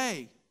a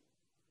day.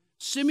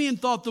 Simeon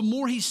thought the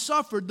more he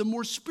suffered, the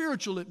more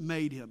spiritual it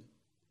made him.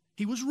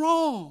 He was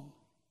wrong.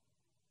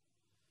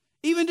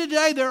 Even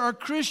today, there are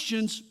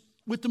Christians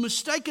with the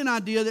mistaken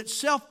idea that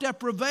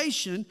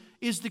self-deprivation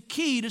is the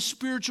key to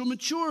spiritual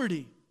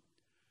maturity.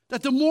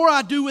 That the more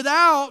I do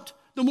without,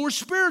 the more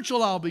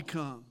spiritual I'll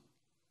become.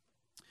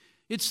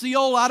 It's the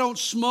old I don't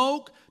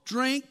smoke,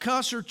 drink,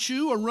 cuss, or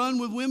chew, or run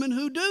with women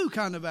who do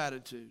kind of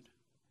attitude.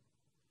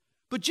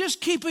 But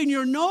just keeping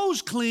your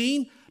nose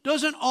clean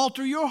doesn't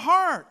alter your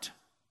heart.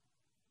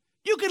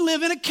 You can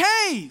live in a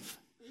cave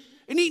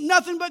and eat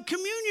nothing but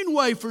communion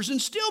wafers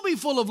and still be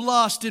full of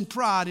lust and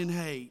pride and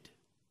hate.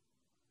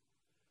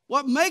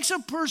 What makes a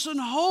person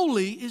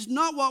holy is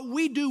not what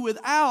we do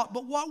without,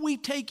 but what we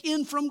take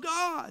in from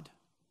God.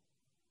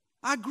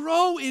 I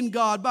grow in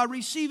God by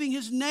receiving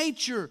His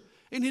nature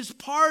and His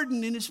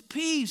pardon and His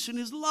peace and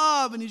His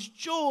love and His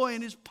joy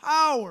and His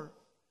power.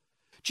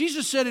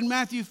 Jesus said in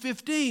Matthew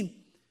 15,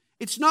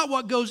 it's not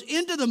what goes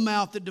into the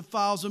mouth that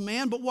defiles a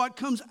man, but what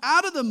comes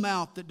out of the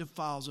mouth that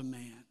defiles a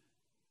man.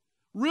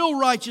 Real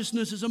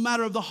righteousness is a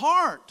matter of the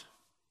heart.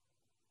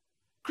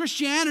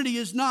 Christianity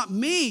is not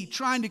me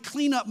trying to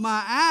clean up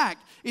my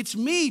act. It's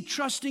me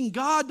trusting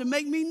God to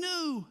make me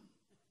new.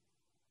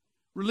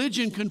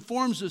 Religion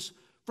conforms us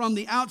from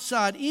the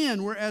outside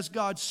in, whereas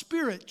God's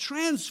Spirit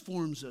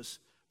transforms us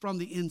from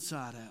the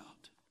inside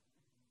out.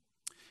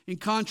 In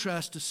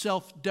contrast to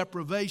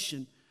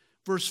self-deprivation,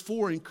 verse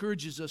 4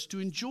 encourages us to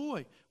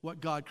enjoy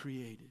what God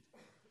created.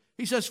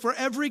 He says, for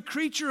every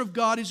creature of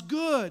God is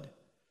good,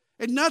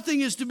 and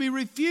nothing is to be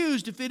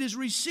refused if it is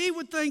received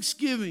with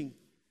thanksgiving,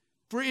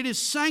 for it is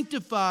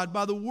sanctified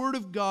by the word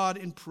of God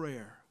in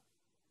prayer.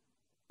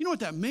 You know what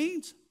that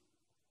means?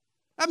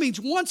 That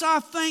means once I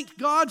thanked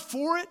God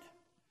for it,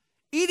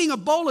 eating a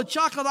bowl of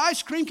chocolate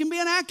ice cream can be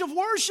an act of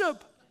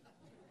worship.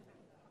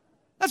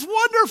 That's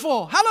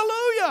wonderful.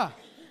 Hallelujah.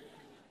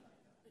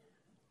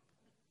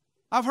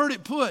 I've heard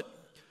it put,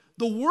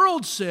 the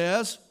world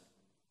says,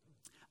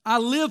 I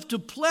live to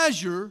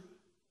pleasure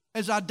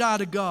as I die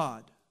to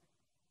God.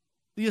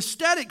 The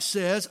ascetic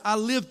says, I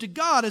live to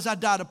God as I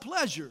die to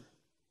pleasure.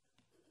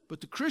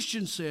 But the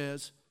Christian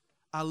says,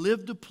 I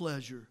live to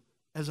pleasure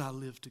as I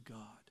live to God.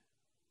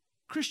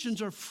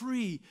 Christians are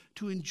free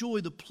to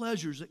enjoy the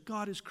pleasures that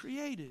God has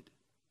created.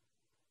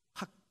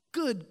 A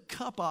good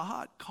cup of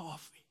hot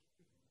coffee,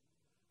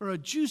 or a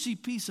juicy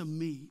piece of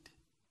meat,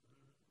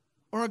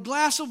 or a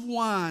glass of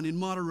wine in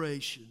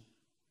moderation,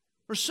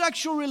 or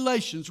sexual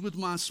relations with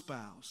my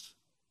spouse.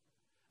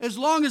 As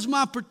long as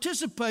my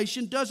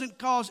participation doesn't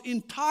cause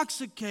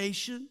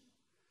intoxication,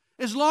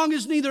 as long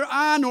as neither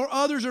I nor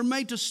others are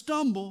made to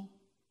stumble,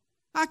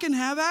 I can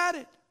have at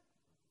it.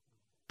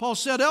 Paul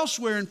said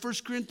elsewhere in 1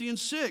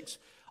 Corinthians 6,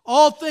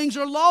 all things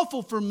are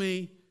lawful for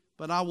me,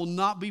 but I will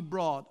not be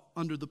brought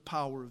under the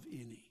power of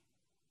any.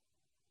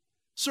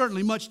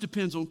 Certainly much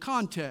depends on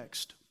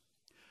context.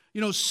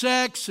 You know,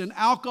 sex and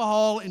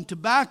alcohol and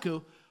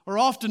tobacco are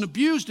often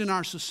abused in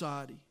our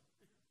society.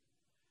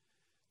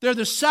 They're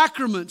the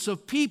sacraments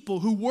of people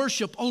who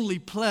worship only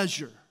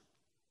pleasure.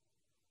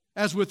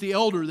 As with the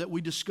elder that we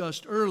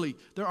discussed early,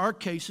 there are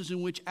cases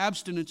in which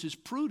abstinence is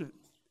prudent.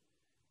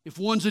 If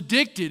one's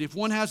addicted, if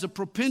one has a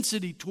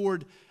propensity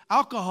toward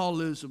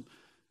alcoholism,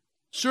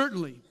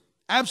 certainly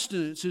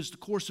abstinence is the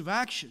course of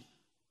action.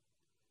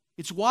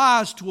 It's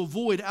wise to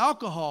avoid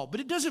alcohol, but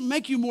it doesn't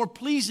make you more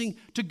pleasing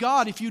to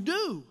God if you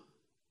do.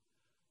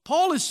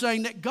 Paul is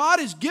saying that God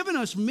has given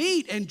us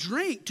meat and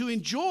drink to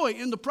enjoy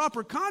in the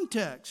proper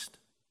context.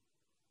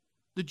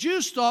 The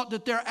Jews thought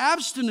that their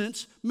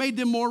abstinence made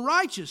them more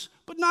righteous,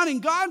 but not in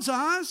God's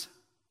eyes.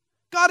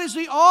 God is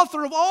the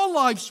author of all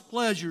life's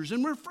pleasures,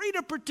 and we're free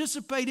to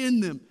participate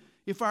in them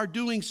if our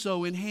doing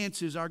so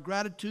enhances our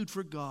gratitude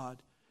for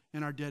God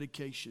and our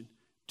dedication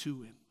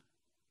to Him.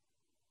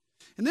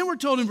 And then we're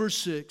told in verse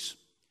 6,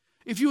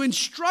 if you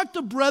instruct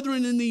the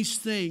brethren in these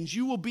things,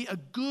 you will be a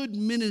good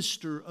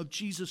minister of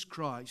Jesus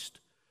Christ,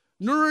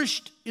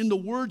 nourished in the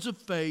words of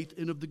faith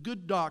and of the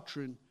good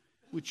doctrine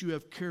which you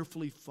have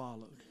carefully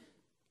followed.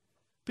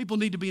 People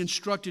need to be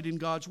instructed in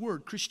God's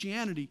Word.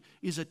 Christianity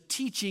is a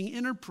teaching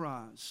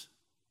enterprise.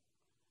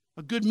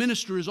 A good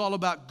minister is all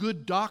about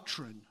good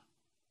doctrine.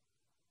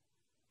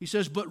 He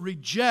says, but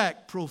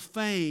reject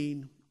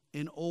profane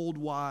and old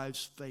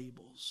wives'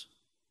 fables.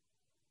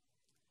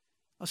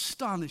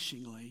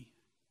 Astonishingly,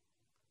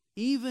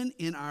 even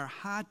in our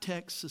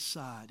high-tech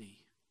society,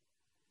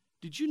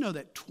 did you know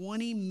that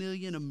 20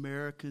 million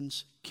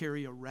Americans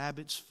carry a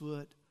rabbit's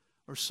foot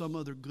or some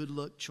other good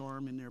luck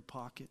charm in their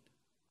pocket?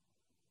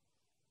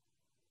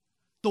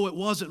 Though it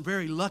wasn't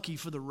very lucky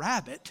for the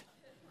rabbit.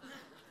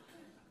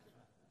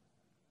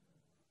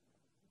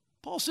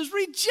 Paul says,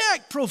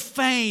 reject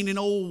profane and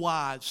old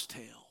wives'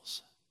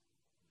 tales.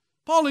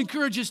 Paul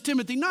encourages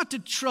Timothy not to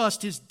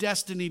trust his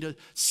destiny to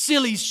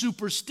silly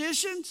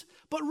superstitions,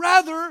 but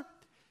rather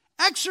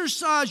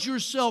exercise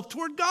yourself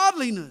toward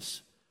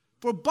godliness.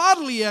 For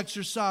bodily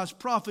exercise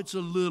profits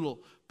a little,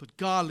 but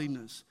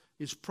godliness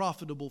is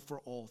profitable for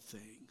all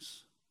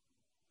things.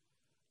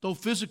 Though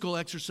physical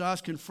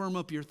exercise can firm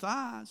up your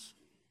thighs,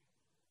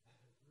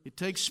 it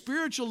takes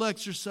spiritual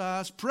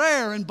exercise,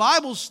 prayer and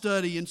Bible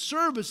study and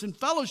service and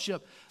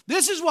fellowship.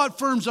 This is what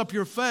firms up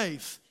your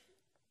faith.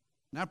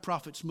 And that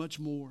profits much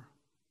more.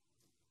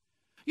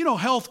 You know,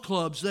 health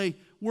clubs, they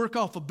work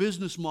off a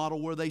business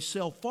model where they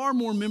sell far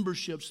more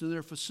memberships than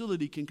their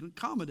facility can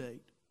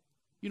accommodate.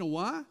 You know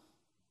why?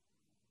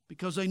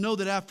 Because they know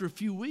that after a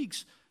few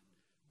weeks,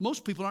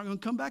 most people aren't going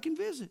to come back and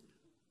visit.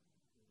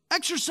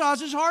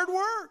 Exercise is hard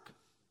work.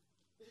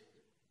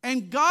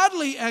 And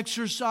godly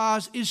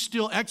exercise is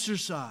still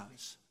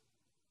exercise.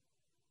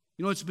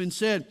 You know, it's been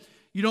said,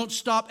 you don't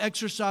stop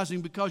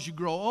exercising because you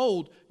grow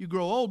old. You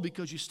grow old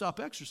because you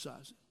stop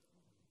exercising.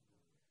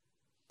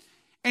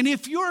 And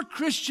if your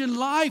Christian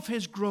life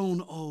has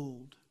grown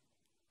old,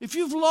 if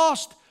you've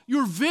lost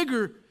your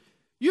vigor,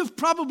 you've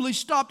probably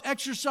stopped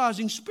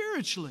exercising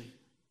spiritually.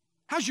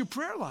 How's your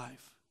prayer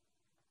life?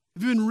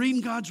 Have you been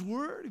reading God's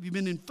Word? Have you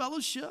been in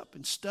fellowship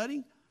and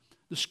studying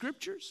the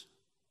Scriptures?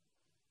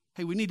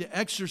 Hey, we need to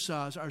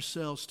exercise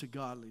ourselves to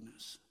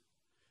godliness.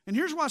 And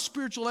here's why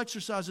spiritual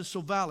exercise is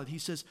so valid. He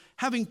says,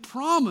 having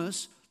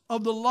promise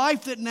of the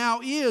life that now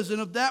is and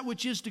of that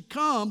which is to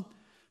come,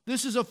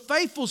 this is a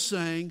faithful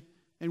saying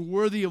and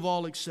worthy of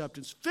all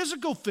acceptance.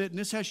 Physical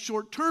fitness has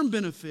short-term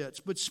benefits,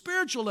 but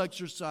spiritual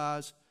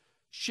exercise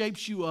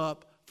shapes you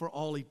up for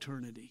all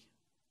eternity.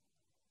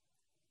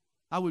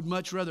 I would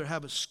much rather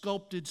have a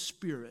sculpted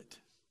spirit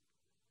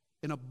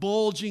and a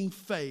bulging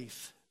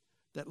faith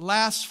that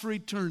lasts for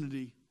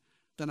eternity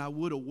than I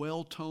would a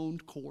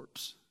well-toned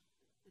corpse.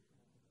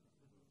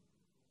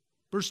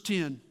 Verse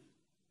 10,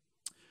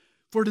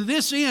 for to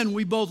this end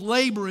we both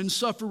labor and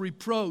suffer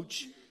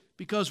reproach,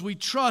 because we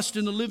trust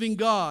in the living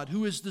God,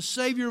 who is the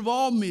Savior of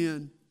all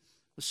men,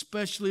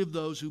 especially of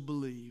those who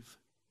believe.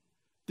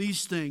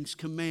 These things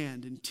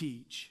command and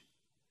teach.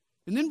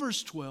 And then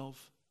verse 12,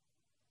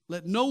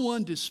 let no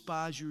one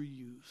despise your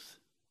youth.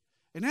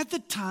 And at the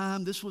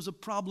time, this was a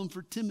problem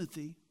for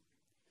Timothy.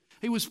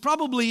 He was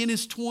probably in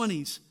his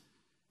 20s.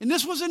 And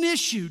this was an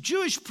issue.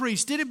 Jewish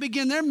priests didn't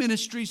begin their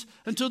ministries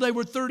until they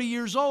were 30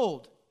 years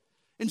old.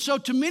 And so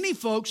to many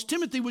folks,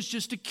 Timothy was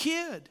just a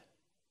kid.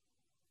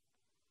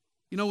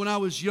 You know, when I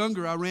was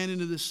younger, I ran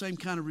into this same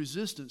kind of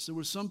resistance. There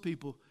were some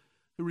people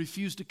who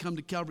refused to come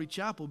to Calvary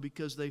Chapel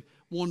because they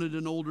wanted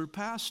an older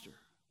pastor.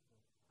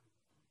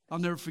 I'll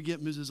never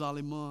forget Mrs.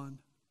 Aliman.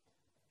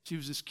 She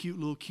was this cute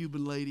little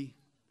Cuban lady.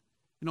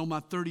 And on my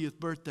 30th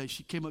birthday,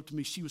 she came up to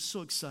me. She was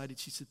so excited.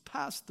 She said,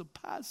 Pastor,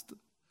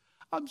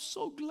 I'm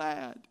so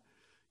glad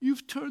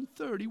you've turned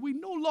 30. We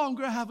no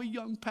longer have a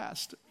young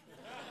pastor.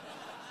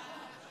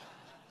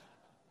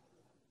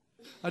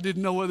 I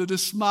didn't know whether to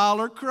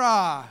smile or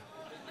cry.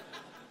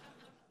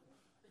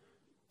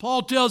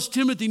 Paul tells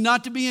Timothy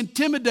not to be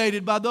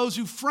intimidated by those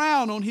who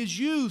frown on his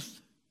youth.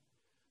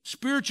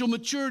 Spiritual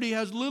maturity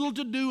has little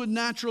to do with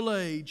natural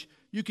age.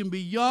 You can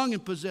be young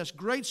and possess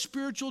great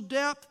spiritual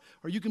depth,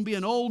 or you can be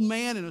an old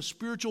man and a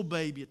spiritual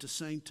baby at the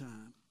same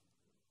time.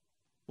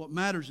 What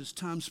matters is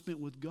time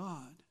spent with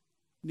God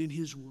and in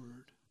His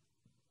Word.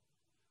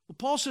 Well,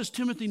 Paul says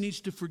Timothy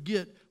needs to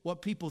forget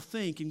what people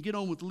think and get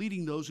on with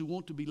leading those who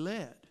want to be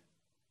led.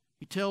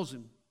 He tells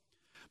him,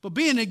 but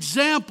be an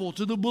example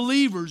to the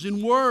believers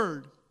in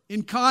word,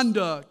 in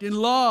conduct, in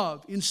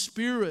love, in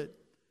spirit,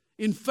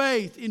 in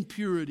faith, in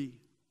purity.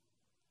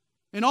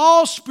 And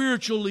all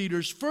spiritual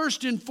leaders,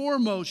 first and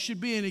foremost, should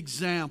be an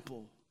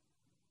example.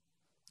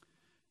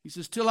 He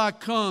says, till I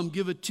come,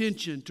 give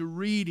attention to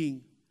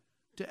reading,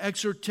 to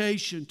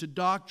exhortation, to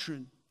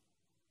doctrine.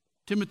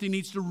 Timothy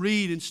needs to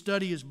read and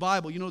study his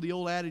Bible. You know, the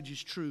old adage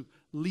is true.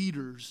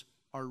 Leaders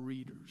are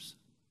readers.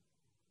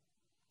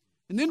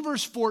 And then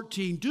verse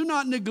 14, do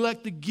not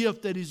neglect the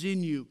gift that is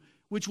in you,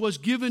 which was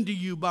given to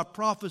you by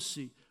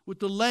prophecy, with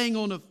the laying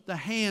on of the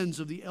hands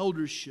of the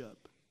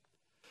eldership.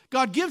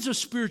 God gives us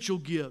spiritual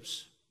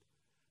gifts.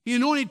 He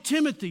anointed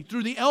Timothy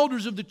through the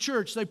elders of the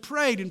church. They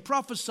prayed and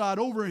prophesied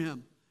over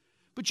him.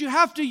 But you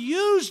have to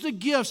use the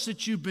gifts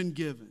that you've been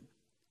given.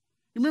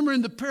 Remember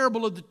in the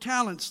parable of the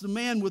talents, the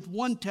man with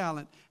one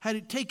talent had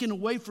it taken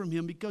away from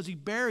him because he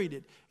buried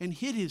it and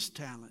hid his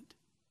talent.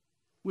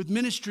 With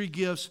ministry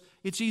gifts,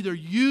 it's either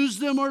use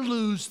them or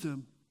lose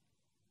them.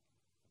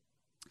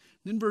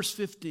 Then verse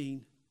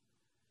 15,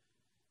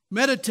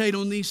 meditate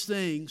on these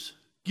things.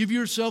 Give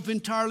yourself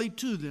entirely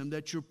to them,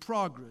 that your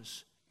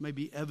progress may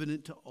be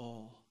evident to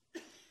all.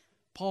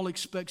 Paul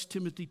expects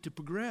Timothy to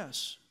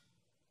progress.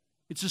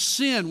 It's a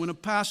sin when a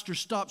pastor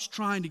stops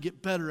trying to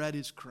get better at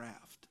his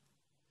craft.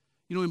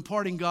 You know,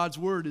 imparting God's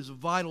word is a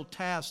vital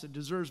task that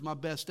deserves my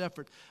best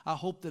effort. I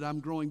hope that I'm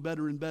growing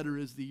better and better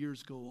as the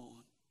years go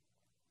on.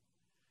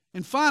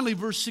 And finally,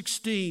 verse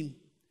 16,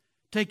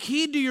 take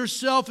heed to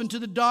yourself and to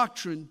the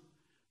doctrine.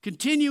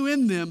 Continue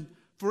in them,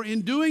 for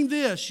in doing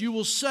this you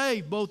will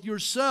save both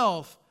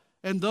yourself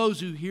and those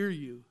who hear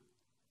you.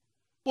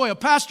 Boy, a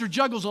pastor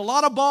juggles a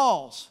lot of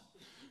balls.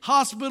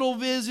 Hospital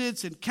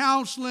visits and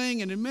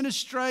counseling and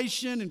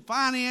administration and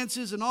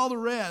finances and all the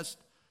rest.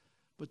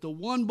 But the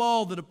one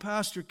ball that a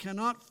pastor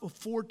cannot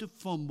afford to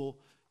fumble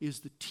is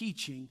the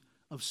teaching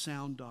of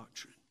sound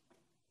doctrine.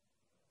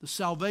 The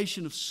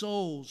salvation of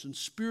souls and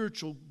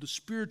the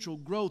spiritual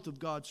growth of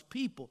God's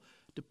people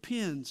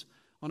depends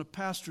on a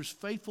pastor's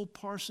faithful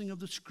parsing of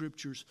the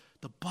Scriptures.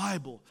 The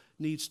Bible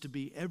needs to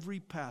be every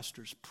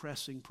pastor's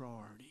pressing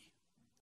priority.